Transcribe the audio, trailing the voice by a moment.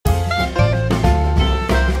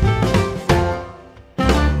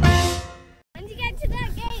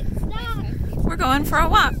going for a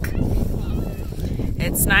walk.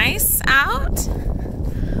 It's nice out.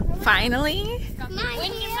 Finally.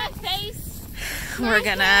 Wind in my face. We're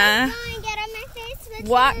gonna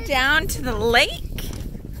walk down to the lake.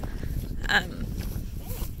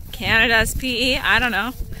 Canada's PE, I don't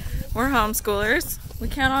know. We're homeschoolers. We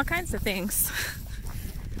count all kinds of things.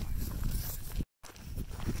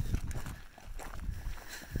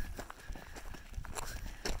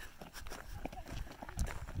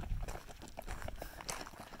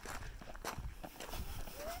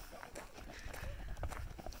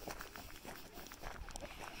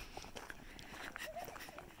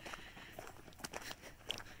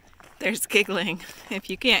 There's giggling, if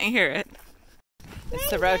you can't hear it. It's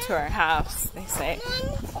the road to our house, they say.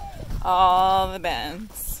 All the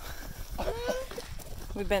bends.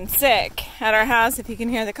 We've been sick at our house, if you can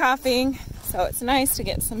hear the coughing, so it's nice to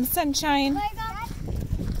get some sunshine.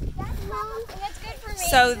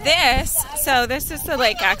 So this is the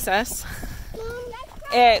lake access.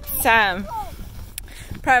 It's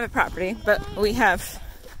private property, but we have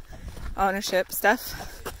ownership stuff.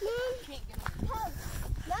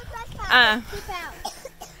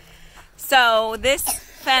 So this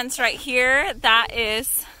fence right here, that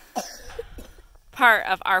is part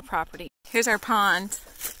of our property. Here's our pond.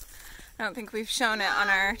 I don't think we've shown it on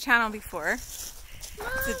our channel before.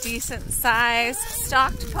 It's a decent sized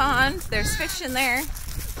stocked pond. There's fish in there.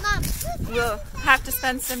 We'll have to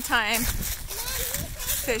spend some time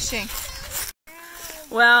fishing.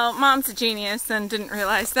 Well, Mom's a genius and didn't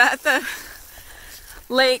realize that the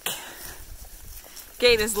lake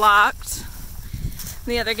gate is locked.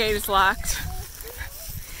 The other gate is locked.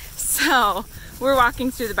 So we're walking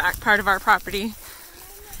through the back part of our property.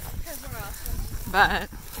 But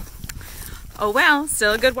oh well,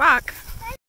 still a good walk.